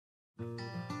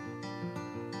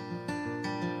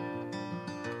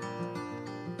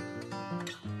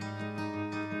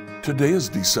Today is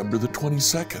December the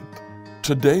 22nd.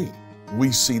 Today,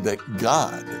 we see that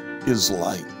God is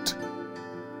light.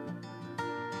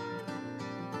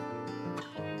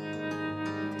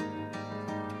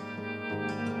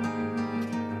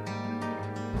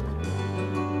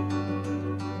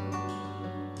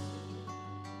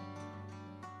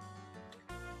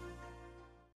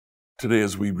 Today,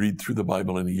 as we read through the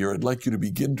Bible in a year, I'd like you to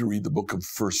begin to read the book of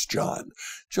 1 John.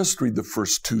 Just read the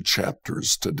first 2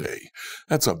 chapters today.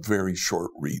 That's a very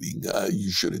short reading.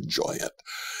 You should enjoy it.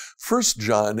 1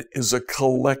 John is a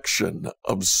collection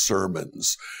of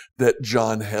sermons that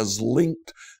John has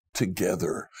linked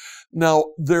together. Now,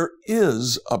 there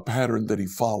is a pattern that he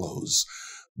follows,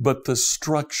 but the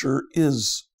structure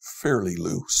is fairly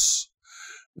loose.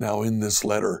 Now, in this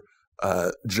letter,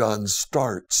 John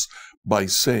starts by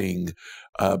saying,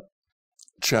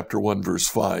 chapter 1, verse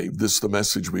 5, this is the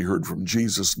message we heard from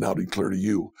Jesus, now declare to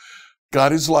you.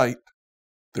 God is light.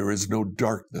 There is no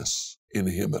darkness in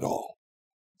him at all.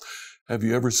 Have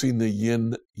you ever seen the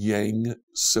yin-yang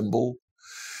symbol?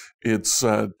 It's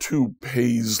 2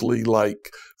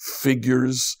 paisley-like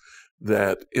figures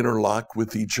that interlock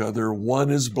with each other.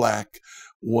 One is black,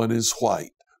 one is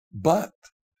white. But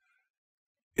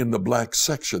in the black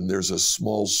section, there's a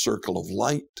small circle of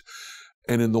light,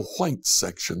 and in the white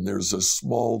section, there's a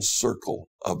small circle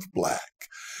of black.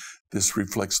 This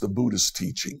reflects the Buddhist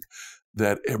teaching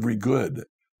that every good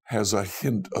has a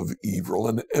hint of evil,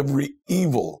 and every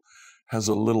evil has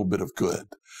a little bit of good.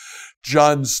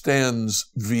 John stands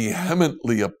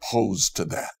vehemently opposed to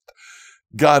that.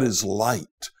 God is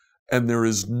light, and there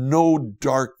is no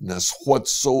darkness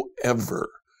whatsoever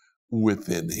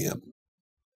within him.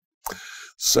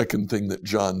 Second thing that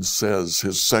John says,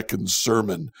 his second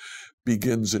sermon,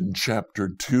 begins in chapter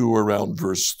 2, around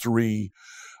verse 3.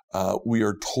 We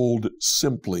are told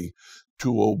simply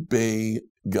to obey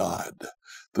God.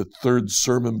 The third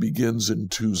sermon begins in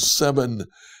 2:7,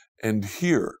 and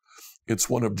here it's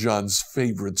one of John's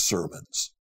favorite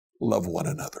sermons, love one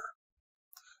another.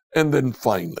 And then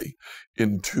finally,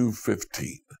 in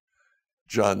 2:15,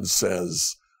 John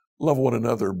says, love one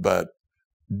another, but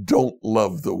don't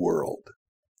love the world.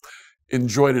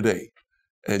 Enjoy today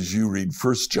as you read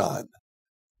 1 John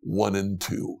 1 and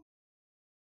 2.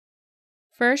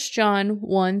 1 John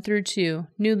 1 through 2,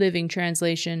 New Living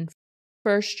Translation.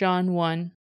 1 John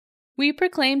 1. We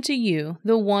proclaim to you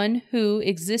the one who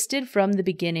existed from the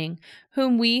beginning,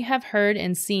 whom we have heard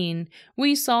and seen.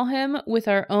 We saw him with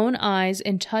our own eyes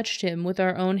and touched him with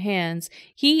our own hands.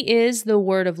 He is the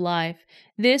Word of life.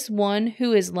 This one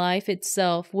who is life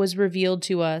itself was revealed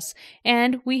to us,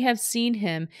 and we have seen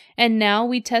him, and now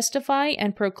we testify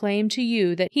and proclaim to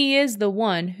you that he is the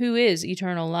one who is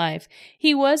eternal life.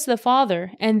 He was the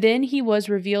Father, and then he was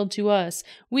revealed to us.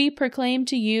 We proclaim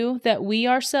to you that we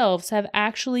ourselves have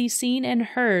actually seen and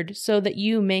heard, so that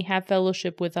you may have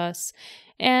fellowship with us.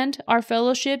 And our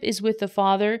fellowship is with the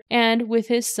Father and with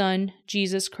his Son,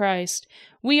 Jesus Christ.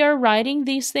 We are writing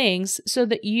these things so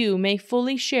that you may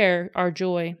fully share our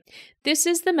joy. This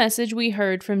is the message we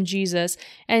heard from Jesus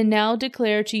and now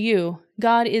declare to you.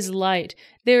 God is light.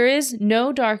 There is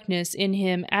no darkness in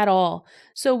him at all.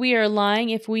 So we are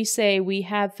lying if we say we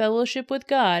have fellowship with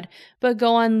God, but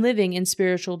go on living in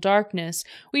spiritual darkness.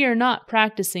 We are not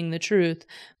practicing the truth.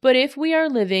 But if we are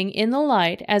living in the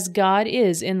light as God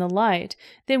is in the light,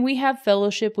 then we have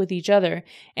fellowship with each other,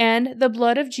 and the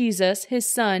blood of Jesus, his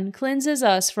Son, cleanses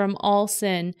us from all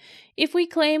sin. If we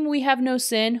claim we have no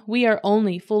sin, we are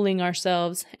only fooling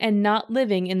ourselves and not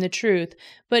living in the truth.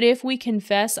 But if we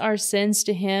confess our sins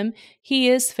to him, he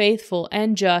is faithful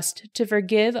and just to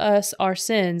forgive us our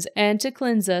sins and to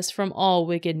cleanse us from all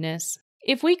wickedness.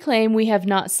 If we claim we have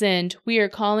not sinned, we are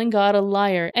calling God a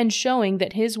liar and showing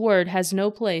that his word has no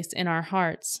place in our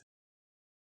hearts.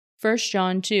 1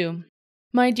 John 2.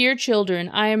 My dear children,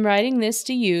 I am writing this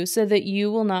to you so that you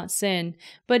will not sin.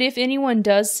 But if anyone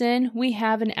does sin, we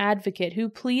have an advocate who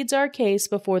pleads our case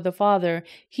before the Father.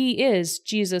 He is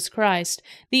Jesus Christ,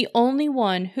 the only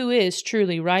one who is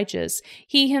truly righteous.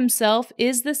 He himself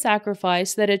is the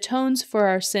sacrifice that atones for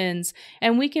our sins,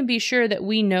 and we can be sure that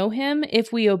we know him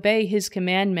if we obey his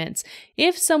commandments.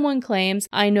 If someone claims,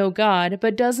 I know God,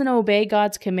 but doesn't obey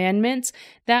God's commandments,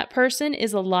 that person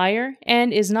is a liar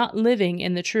and is not living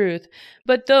in the truth.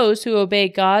 But those who obey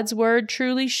God's word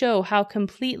truly show how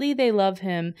completely they love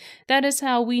him. That is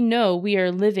how we know we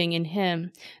are living in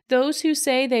him. Those who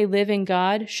say they live in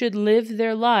God should live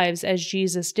their lives as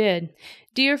Jesus did.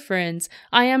 Dear friends,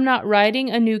 I am not writing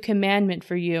a new commandment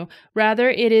for you. Rather,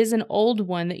 it is an old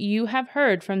one that you have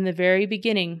heard from the very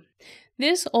beginning.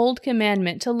 This old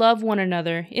commandment to love one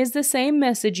another is the same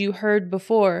message you heard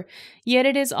before, yet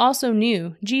it is also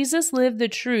new. Jesus lived the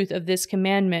truth of this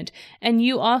commandment, and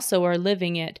you also are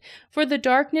living it. For the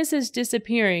darkness is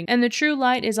disappearing, and the true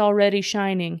light is already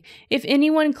shining. If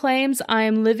anyone claims, "I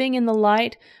am living in the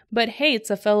light," but hates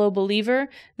a fellow believer,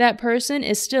 that person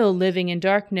is still living in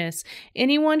darkness.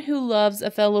 Anyone who loves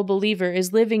a fellow believer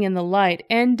is living in the light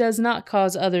and does not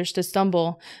cause others to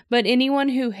stumble. But anyone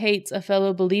who hates a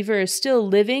fellow believer is still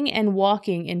living and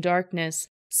walking in darkness.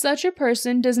 Such a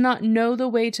person does not know the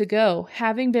way to go,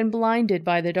 having been blinded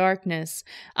by the darkness.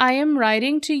 I am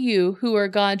writing to you who are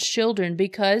God's children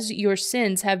because your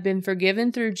sins have been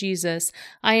forgiven through Jesus.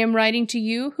 I am writing to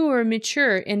you who are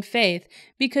mature in faith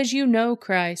because you know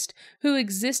Christ, who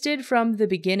existed from the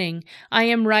beginning. I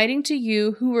am writing to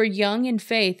you who are young in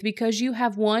faith because you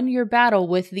have won your battle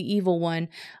with the evil one.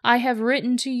 I have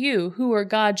written to you who are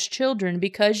God's children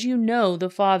because you know the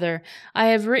Father. I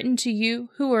have written to you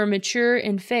who are mature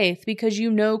in faith because you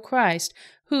know Christ,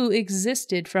 who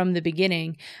existed from the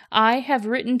beginning. I have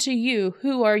written to you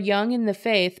who are young in the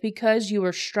faith because you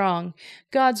are strong.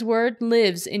 God's word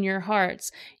lives in your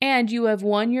hearts, and you have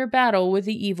won your battle with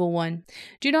the evil one.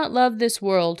 Do not love this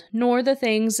world, nor the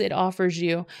things it offers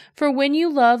you. For when you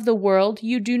love the world,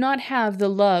 you do not have the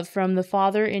love from the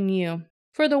Father in you.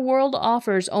 For the world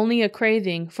offers only a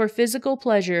craving for physical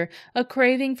pleasure, a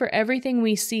craving for everything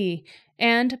we see,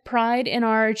 and pride in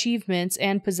our achievements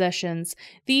and possessions.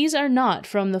 These are not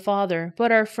from the Father,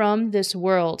 but are from this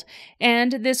world.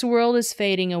 And this world is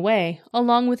fading away,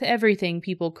 along with everything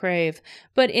people crave.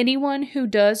 But anyone who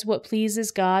does what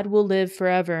pleases God will live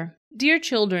forever. Dear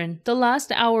children, the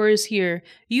last hour is here.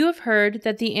 You have heard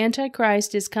that the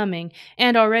Antichrist is coming,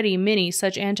 and already many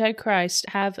such Antichrists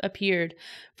have appeared.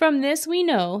 From this we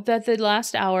know that the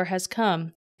last hour has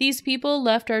come. These people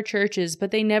left our churches, but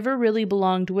they never really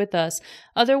belonged with us.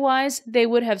 Otherwise, they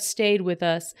would have stayed with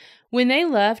us. When they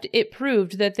left, it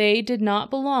proved that they did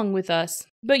not belong with us.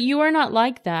 But you are not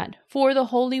like that, for the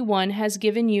Holy One has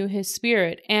given you His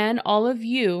Spirit, and all of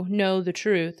you know the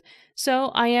truth.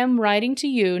 So I am writing to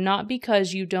you not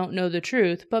because you don't know the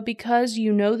truth, but because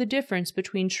you know the difference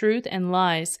between truth and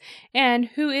lies. And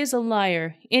who is a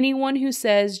liar? Anyone who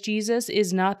says Jesus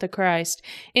is not the Christ.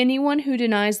 Anyone who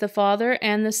denies the Father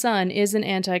and the Son is an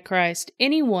Antichrist.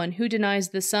 Anyone who denies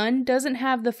the Son doesn't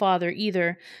have the Father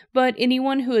either, but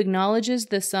anyone who acknowledges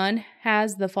the Son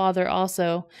has the Father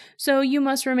also. So you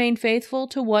must remain faithful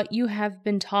to what you have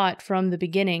been taught from the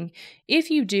beginning. If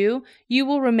you do, you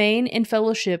will remain in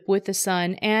fellowship with the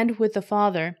Son and with the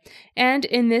Father. And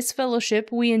in this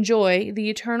fellowship we enjoy the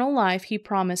eternal life He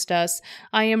promised us.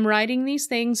 I am writing these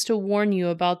things to warn you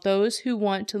about those who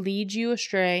want to lead you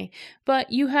astray.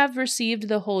 But you have received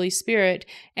the Holy Spirit,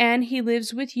 and He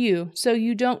lives with you, so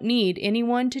you don't need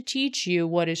anyone to teach you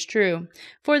what is true.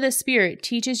 For the Spirit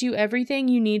teaches you everything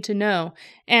you need to know,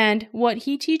 and what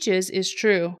He teaches is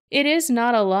true. It is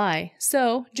not a lie.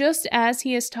 So, just as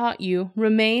He has taught you,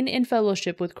 remain in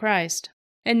fellowship with Christ.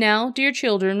 And now, dear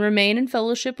children, remain in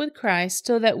fellowship with Christ,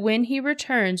 so that when He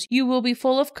returns, you will be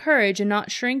full of courage and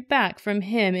not shrink back from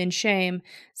Him in shame.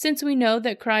 Since we know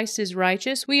that Christ is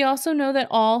righteous, we also know that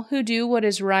all who do what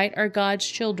is right are God's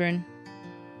children.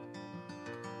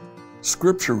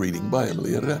 Scripture reading by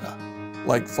Emily Herrera.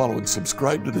 Like, follow, and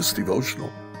subscribe to this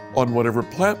devotional on whatever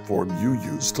platform you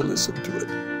use to listen to it.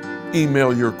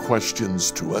 Email your questions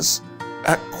to us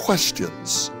at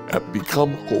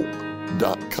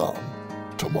questions@becomehope.com.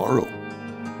 Tomorrow,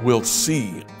 we'll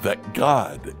see that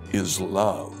God is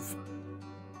love.